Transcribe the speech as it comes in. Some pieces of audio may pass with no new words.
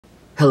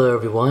Hello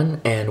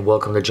everyone, and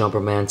welcome to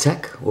Jumperman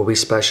Tech, where we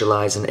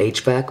specialize in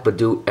HVAC but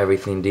do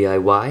everything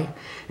DIY.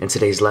 And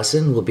today's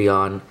lesson will be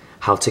on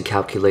how to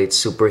calculate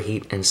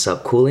superheat and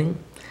subcooling,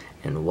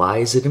 and why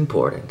is it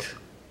important.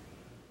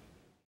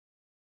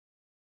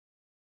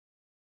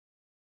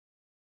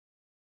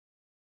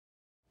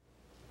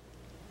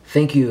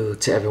 Thank you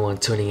to everyone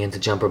tuning in to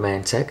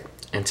Jumperman Tech,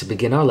 and to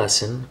begin our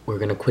lesson, we're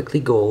going to quickly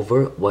go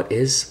over what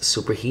is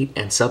superheat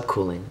and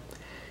subcooling.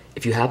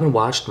 If you haven't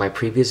watched my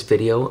previous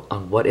video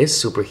on what is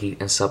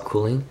superheat and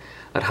subcooling,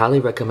 I'd highly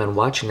recommend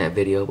watching that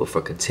video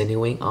before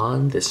continuing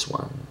on this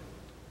one.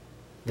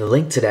 The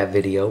link to that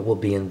video will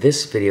be in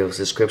this video's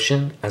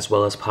description as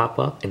well as pop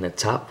up in the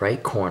top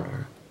right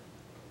corner.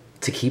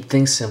 To keep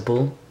things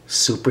simple,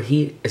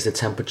 superheat is the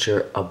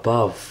temperature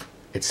above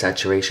its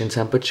saturation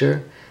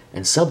temperature,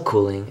 and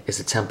subcooling is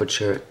the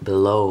temperature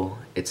below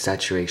its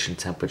saturation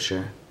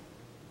temperature.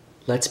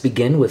 Let's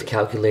begin with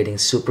calculating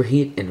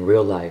superheat in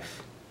real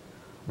life.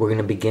 We're going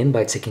to begin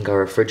by taking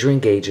our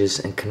refrigerant gauges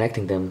and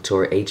connecting them to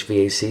our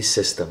HVAC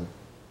system.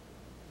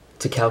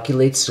 To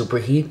calculate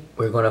superheat,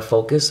 we're going to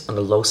focus on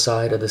the low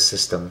side of the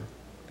system.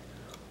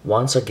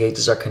 Once our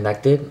gauges are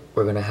connected,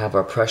 we're going to have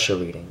our pressure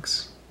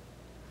readings.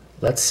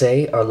 Let's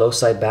say our low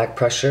side back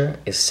pressure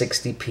is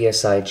 60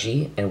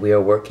 psig and we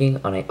are working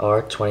on a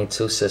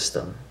R22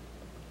 system.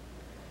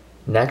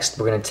 Next,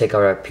 we're going to take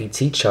our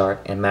PT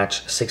chart and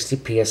match 60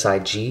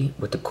 psig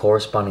with the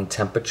corresponding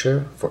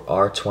temperature for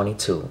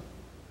R22.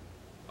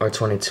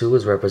 R22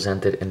 is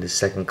represented in the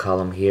second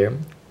column here.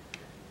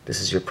 This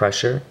is your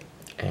pressure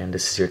and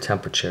this is your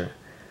temperature.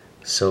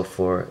 So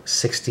for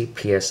 60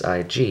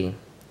 psig,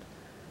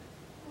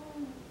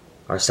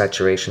 our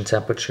saturation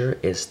temperature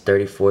is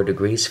 34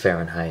 degrees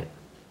Fahrenheit.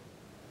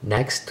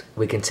 Next,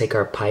 we can take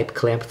our pipe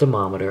clamp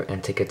thermometer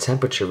and take a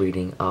temperature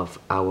reading of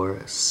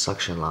our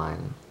suction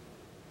line.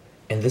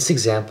 In this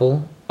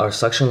example, our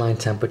suction line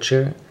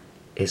temperature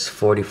is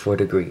 44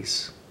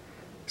 degrees.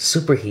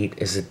 Superheat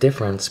is the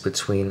difference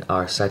between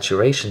our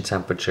saturation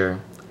temperature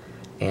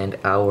and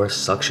our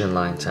suction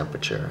line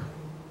temperature.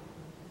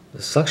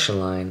 The suction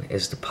line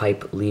is the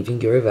pipe leaving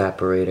your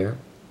evaporator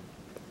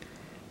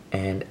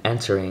and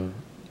entering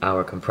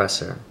our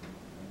compressor.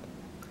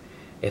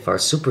 If our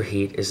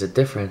superheat is the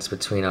difference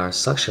between our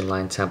suction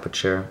line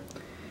temperature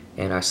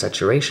and our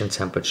saturation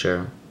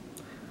temperature,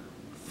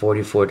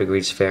 44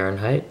 degrees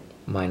Fahrenheit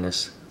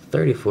minus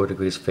 34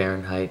 degrees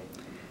Fahrenheit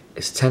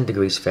is 10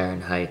 degrees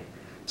Fahrenheit.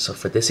 So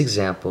for this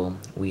example,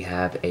 we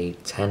have a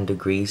 10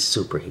 degrees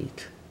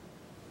superheat.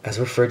 As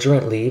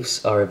refrigerant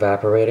leaves our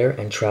evaporator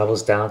and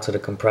travels down to the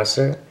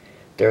compressor,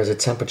 there is a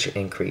temperature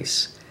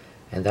increase,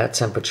 and that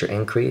temperature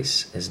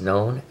increase is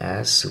known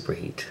as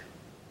superheat.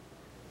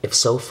 If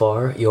so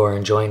far you are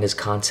enjoying this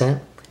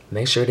content,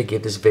 make sure to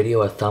give this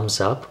video a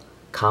thumbs up,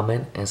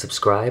 comment, and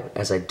subscribe,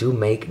 as I do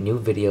make new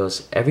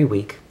videos every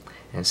week,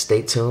 and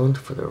stay tuned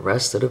for the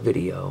rest of the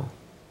video.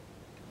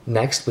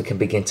 Next, we can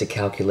begin to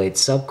calculate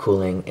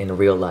subcooling in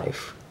real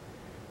life.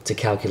 To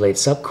calculate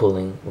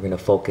subcooling, we're going to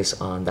focus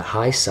on the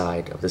high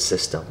side of the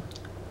system.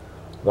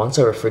 Once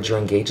our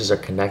refrigerant gauges are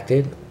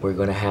connected, we're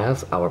going to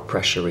have our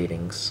pressure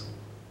readings.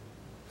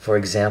 For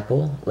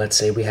example, let's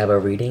say we have a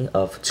reading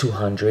of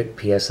 200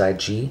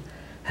 psig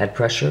head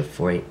pressure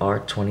for a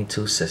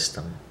R22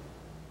 system.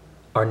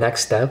 Our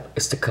next step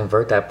is to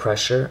convert that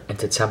pressure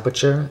into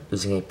temperature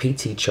using a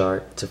PT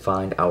chart to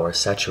find our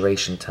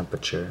saturation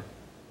temperature.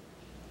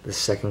 The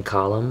second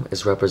column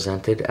is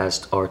represented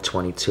as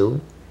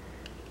R22.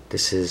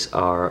 This is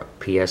our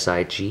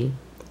psig,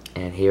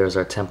 and here is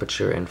our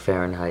temperature in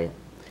Fahrenheit.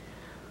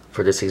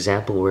 For this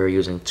example, we're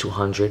using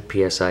 200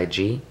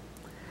 psig.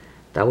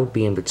 That would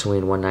be in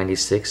between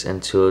 196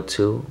 and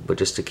 202, but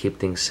just to keep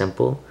things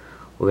simple,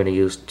 we're going to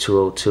use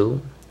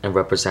 202 and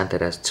represent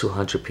it as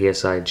 200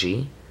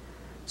 psig.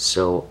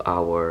 So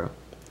our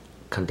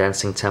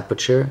condensing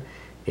temperature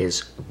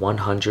is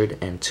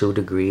 102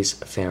 degrees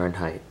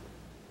Fahrenheit.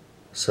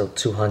 So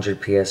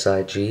 200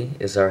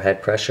 psig is our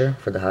head pressure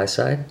for the high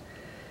side,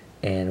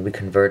 and we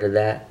converted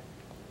that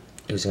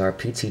using our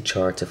PT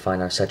chart to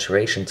find our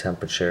saturation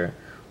temperature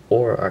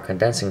or our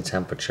condensing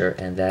temperature,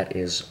 and that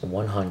is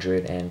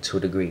 102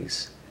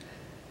 degrees.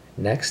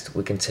 Next,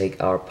 we can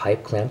take our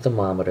pipe clamp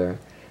thermometer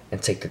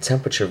and take the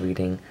temperature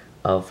reading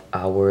of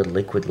our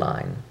liquid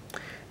line.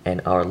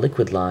 And our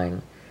liquid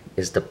line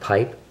is the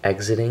pipe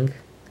exiting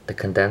the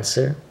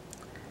condenser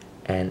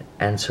and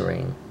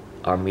entering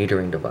our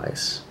metering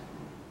device.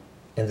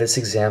 In this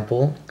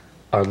example,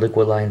 our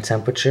liquid line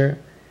temperature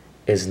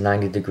is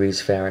 90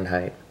 degrees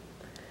Fahrenheit.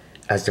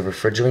 As the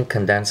refrigerant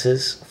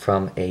condenses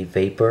from a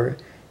vapor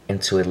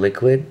into a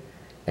liquid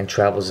and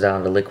travels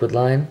down the liquid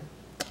line,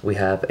 we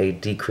have a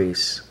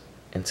decrease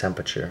in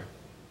temperature.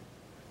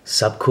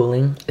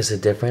 Subcooling is the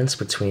difference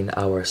between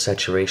our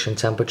saturation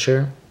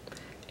temperature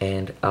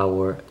and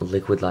our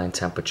liquid line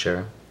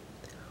temperature.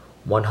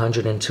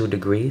 102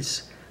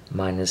 degrees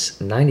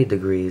minus 90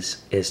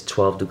 degrees is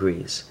 12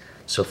 degrees.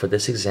 So for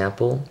this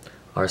example,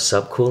 our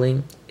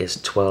subcooling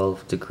is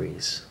 12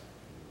 degrees.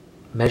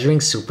 Measuring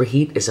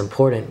superheat is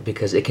important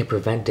because it can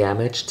prevent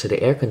damage to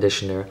the air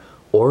conditioner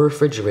or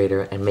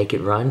refrigerator and make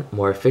it run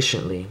more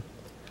efficiently.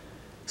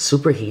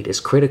 Superheat is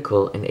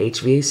critical in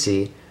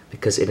HVAC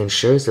because it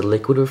ensures the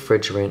liquid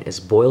refrigerant is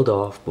boiled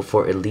off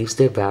before it leaves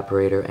the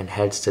evaporator and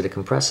heads to the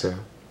compressor.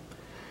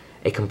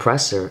 A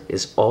compressor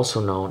is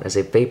also known as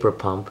a vapor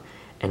pump,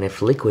 and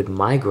if liquid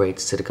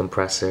migrates to the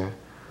compressor,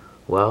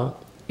 well,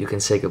 you can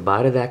say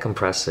goodbye to that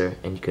compressor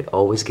and you could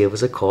always give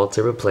us a call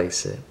to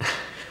replace it.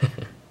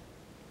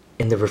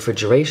 In the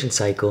refrigeration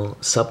cycle,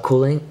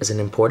 subcooling is an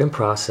important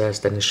process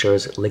that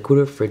ensures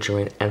liquid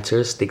refrigerant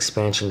enters the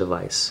expansion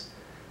device.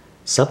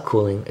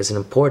 Subcooling is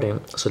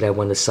important so that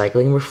when the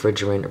cycling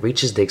refrigerant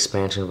reaches the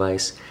expansion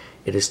device,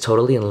 it is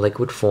totally in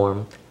liquid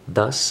form,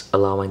 thus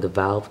allowing the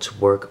valve to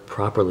work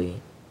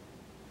properly.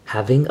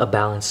 Having a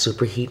balanced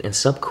superheat and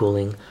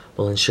subcooling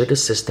will ensure the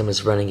system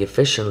is running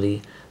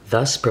efficiently,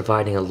 thus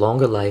providing a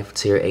longer life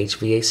to your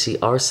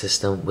HVAC-R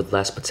system with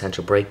less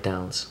potential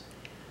breakdowns.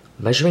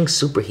 Measuring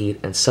superheat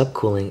and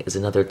subcooling is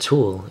another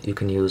tool you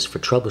can use for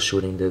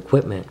troubleshooting the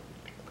equipment.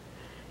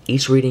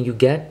 Each reading you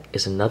get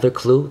is another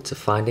clue to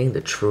finding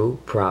the true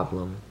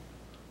problem.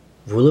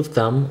 Rule of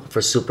thumb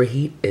for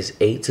superheat is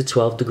 8 to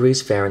 12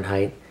 degrees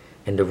Fahrenheit,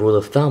 and the rule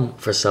of thumb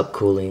for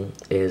subcooling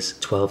is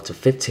 12 to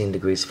 15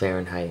 degrees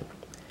Fahrenheit.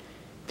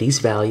 These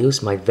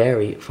values might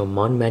vary from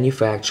one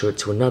manufacturer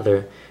to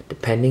another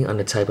depending on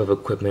the type of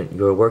equipment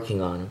you are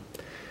working on.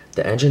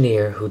 The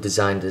engineer who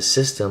designed this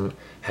system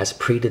has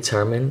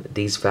predetermined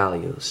these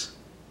values.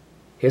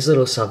 Here's a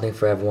little something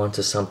for everyone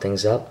to sum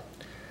things up.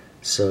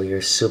 So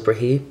your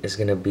superheat is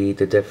going to be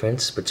the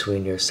difference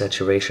between your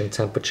saturation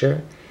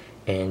temperature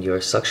and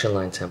your suction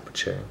line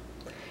temperature.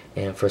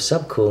 And for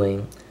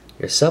subcooling,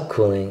 your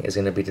subcooling is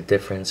going to be the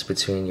difference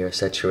between your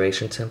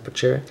saturation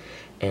temperature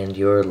and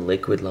your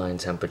liquid line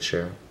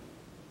temperature.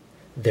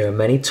 There are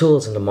many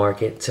tools in the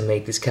market to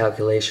make these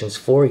calculations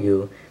for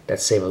you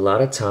that save a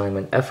lot of time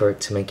and effort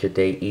to make your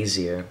day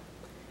easier.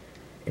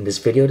 In this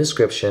video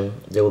description,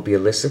 there will be a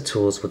list of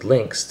tools with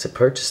links to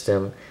purchase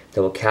them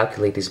that will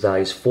calculate these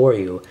values for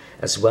you,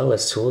 as well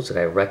as tools that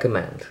I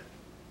recommend.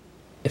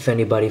 If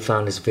anybody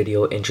found this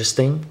video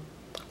interesting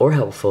or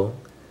helpful,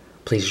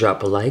 please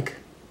drop a like,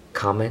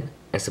 comment,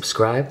 and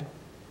subscribe,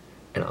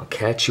 and I'll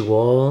catch you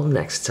all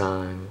next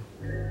time.